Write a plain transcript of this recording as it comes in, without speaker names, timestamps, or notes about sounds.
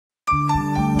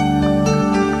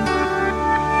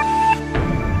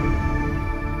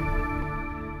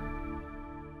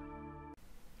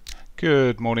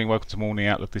Good morning, welcome to Morning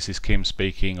Outlook. This is Kim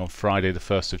speaking on Friday the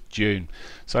 1st of June.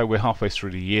 So we're halfway through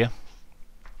the year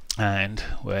and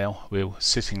well, we're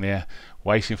sitting there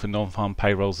waiting for non-farm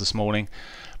payrolls this morning.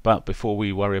 But before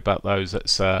we worry about those,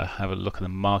 let's have a look at the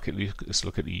market. Let's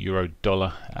look at the euro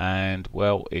dollar, and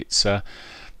well, it's I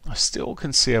still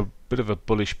can see a bit of a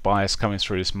bullish bias coming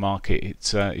through this market.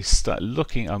 It's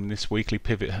looking this weekly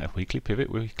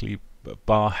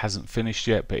bar hasn't finished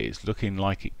yet, but it's looking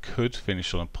like it could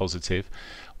finish on a positive.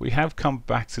 We have come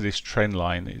back to this trend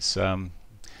line. It's I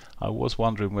was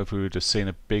wondering whether we would have seen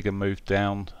a bigger move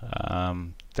down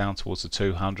towards the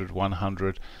 200,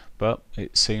 100, but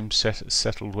it seems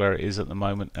settled where it is at the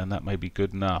moment, and that may be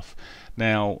good enough.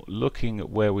 Now, looking at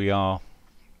where we are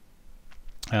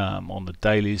on the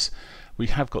dailies, we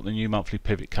have got the new monthly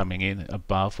pivot coming in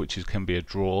above, which can be a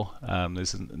draw.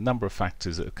 There's a number of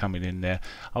factors that are coming in there.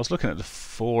 I was looking at the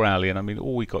 4 hourly, and I mean,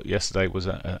 all we got yesterday was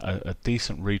a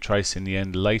decent retrace in the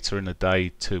end later in the day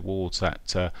towards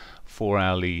that 4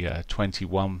 hourly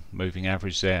 21 moving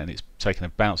average there, and it's taken a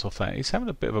bounce off that. It's having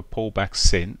a bit of a pullback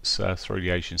since through the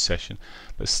Asian session,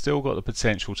 but still got the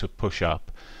potential to push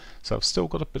up. So I've still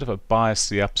got a bit of a bias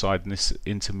to the upside in this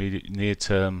intermediate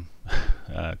near-term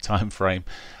time frame.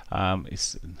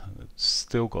 It's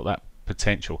still got that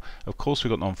potential. Of course,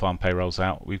 we've got non-farm payrolls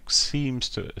out. We seem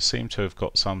to have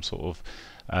got some sort of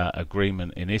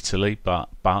agreement in Italy, but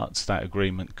that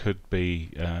agreement could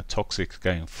be toxic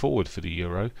going forward for the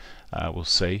euro. We'll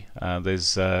see.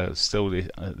 There's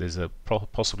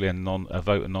possibly a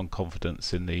vote of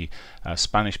non-confidence in the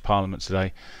Spanish Parliament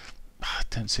today. I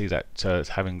don't see that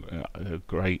having a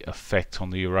great effect on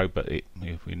the euro, but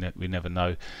we never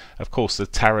know. Of course, the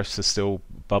tariffs are still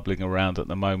bubbling around at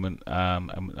the moment,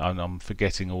 and I'm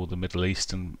forgetting all the Middle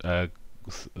Eastern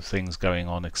things going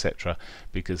on, etc.,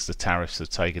 because the tariffs are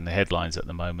taking the headlines at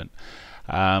the moment.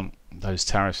 Those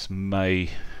tariffs may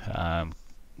have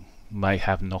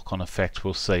knock-on effect.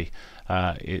 We'll see.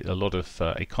 A lot of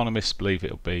economists believe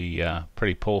it'll be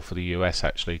pretty poor for the US,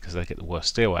 actually, because they get the worst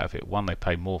steel out of it. One, they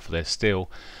pay more for their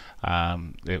steel.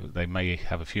 They may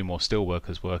have a few more steel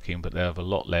workers working, but they have a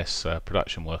lot less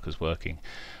production workers working,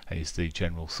 is the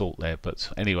general thought there.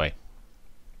 But anyway,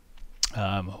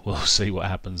 we'll see what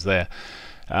happens there.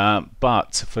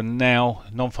 But for now,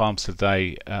 non-farms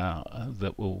today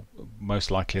that will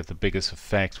most likely have the biggest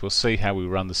effect. We'll see how we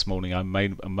run this morning. I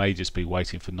may just be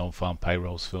waiting for non-farm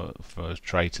payrolls for a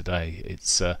trade today.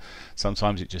 It's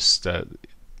sometimes it just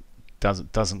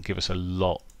doesn't give us a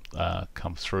lot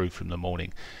come through from the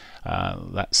morning.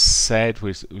 That said,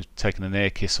 we've taken an air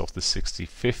kiss off the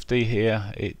 60.50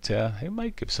 here. It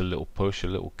may give us a little push, a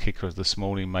little kicker this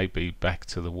morning, maybe back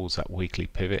towards that weekly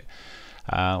pivot.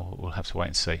 We'll have to wait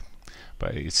and see,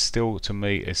 but it's still, to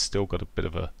me, it's still got a bit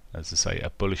of a, as I say, a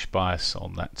bullish bias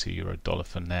on that to euro dollar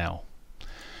for now.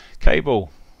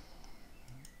 Cable.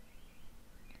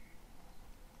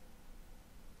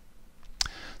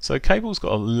 So cable's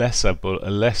got a less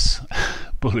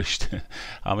bullish.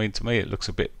 I mean, to me, it looks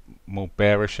a bit more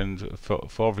bearish, and for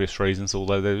obvious reasons.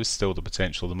 Although there is still the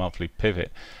potential of the monthly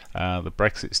pivot. The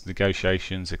Brexit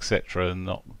negotiations, etc., are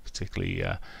not particularly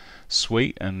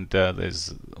sweet, and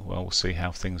we'll see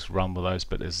how things run with those,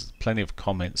 but there's plenty of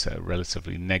comments that are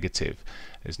relatively negative.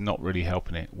 It's not really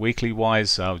helping it. Weekly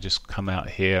wise, I'll just come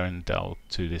out here and I'll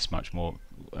do this much more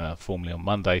formally on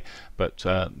Monday, but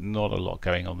not a lot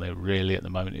going on there really at the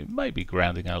moment. It may be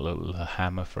grounding out a little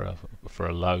hammer for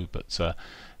a low, but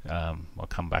I'll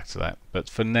come back to that. But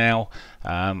for now,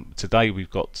 today we've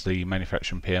got the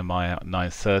manufacturing PMI out at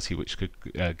 930, which could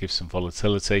give some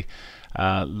volatility.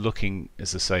 Looking,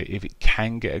 as I say, if it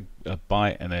can get a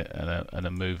bite and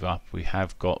a move up, we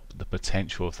have got the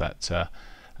potential of that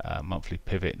monthly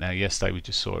pivot. Now, yesterday we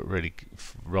just saw it really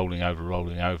rolling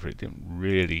over. It didn't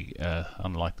really,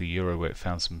 unlike the euro where it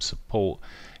found some support,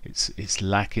 it's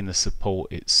lacking the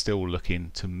support. It's still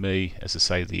looking, to me, as I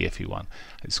say, the iffy one.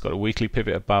 It's got a weekly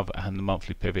pivot above and the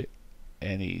monthly pivot.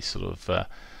 Any sort of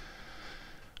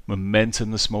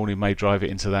momentum this morning may drive it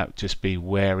into that. Just be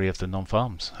wary of the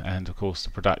non-farms, and of course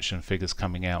the production figures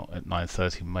coming out at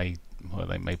 9:30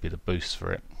 may be the boost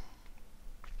for it.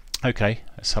 Okay,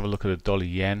 let's have a look at the dollar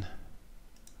yen.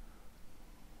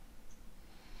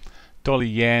 Dollar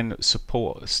yen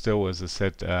support still, as I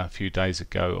said a few days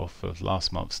ago, off of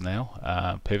last month's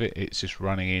pivot. It's just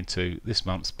running into this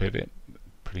month's pivot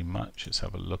pretty much. Let's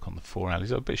have a look on the 4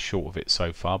 hours. A bit short of it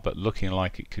so far, but looking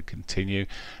like it could continue.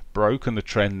 Broken the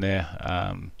trend there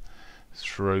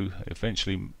through,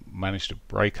 eventually managed to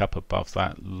break up above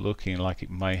that, looking like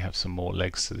it may have some more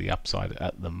legs to the upside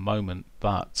at the moment,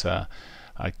 but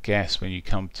I guess when you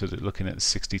come to looking at the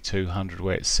 6200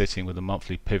 where it's sitting with a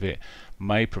monthly pivot,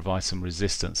 may provide some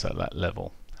resistance at that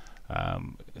level.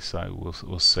 So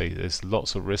we'll see. There's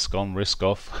lots of risk on, risk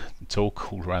off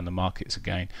talk all around the markets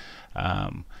again.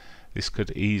 This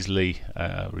could easily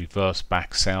reverse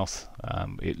back south.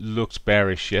 It looked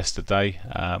bearish yesterday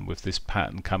with this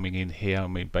pattern coming in here. I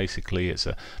mean, basically it's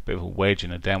a bit of a wedge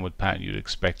in a downward pattern. You'd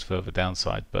expect further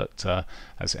downside, but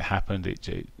as it happened,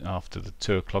 after the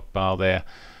 2 o'clock bar there,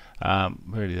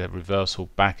 really the reversal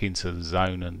back into the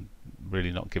zone and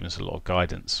really not giving us a lot of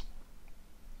guidance.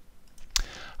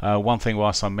 One thing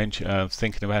whilst I'm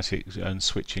thinking about it and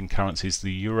switching currencies,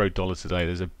 the euro dollar today,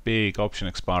 there's a big option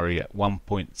expiry at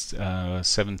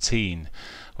 1.17,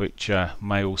 which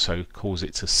may also cause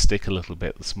it to stick a little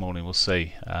bit this morning. We'll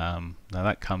see. Now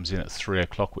that comes in at 3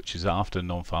 o'clock, which is after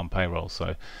non-farm payroll,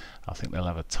 so I think they'll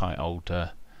have a tight old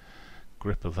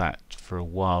grip of that for a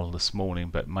while this morning,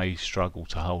 but may struggle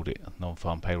to hold it at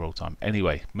non-farm payroll time.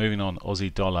 Anyway, moving on,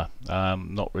 Aussie dollar,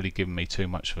 not really giving me too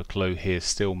much of a clue here,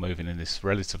 still moving in this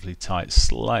relatively tight,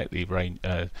 slightly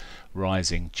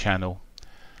rising channel.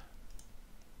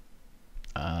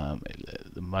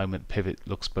 At the moment pivot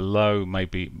looks below,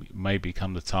 maybe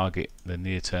become the target. The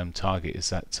near-term target is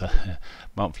that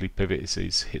monthly pivot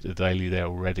is hit the daily there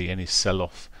already. Any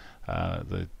sell-off,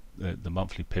 the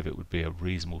monthly pivot would be a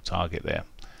reasonable target there.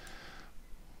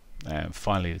 And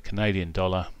finally the Canadian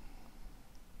dollar.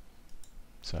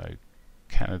 So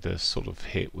Canada sort of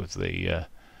hit with the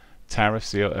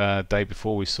tariffs. The day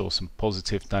before we saw some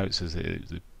positive notes as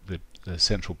the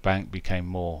central bank became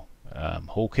more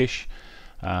hawkish.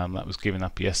 That was given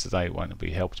up yesterday. It won't be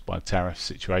helped by the tariff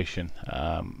situation.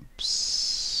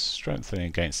 Strengthening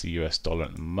against the US dollar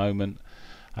at the moment.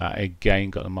 Again,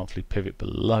 got a monthly pivot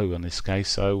below in this case,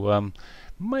 so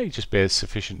may just be a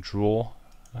sufficient draw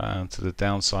to the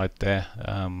downside there.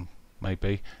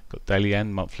 Maybe got daily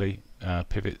and monthly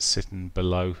pivots sitting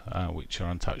below, which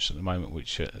are untouched at the moment,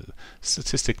 which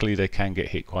statistically they can get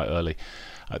hit quite early.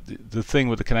 The thing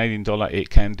with the Canadian dollar, it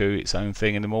can do its own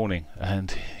thing in the morning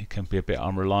and it can be a bit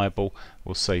unreliable.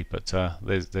 We'll see, but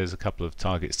there's a couple of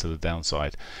targets to the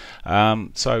downside.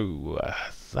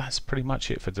 That's pretty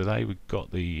much it for today. We've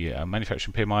got the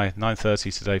manufacturing PMI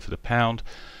 9:30 today for the pound.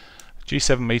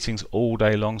 G7 meetings all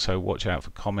day long, so watch out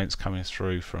for comments coming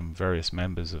through from various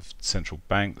members of central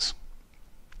banks.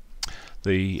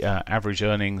 The average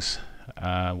earnings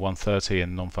 130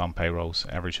 and non-farm payrolls.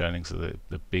 Average earnings are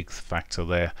the big factor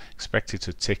there. Expected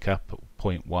to tick up at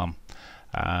 0.1.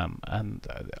 And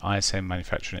ISM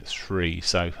manufacturing at 3.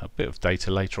 So a bit of data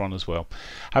later on as well.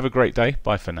 Have a great day.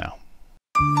 Bye for now.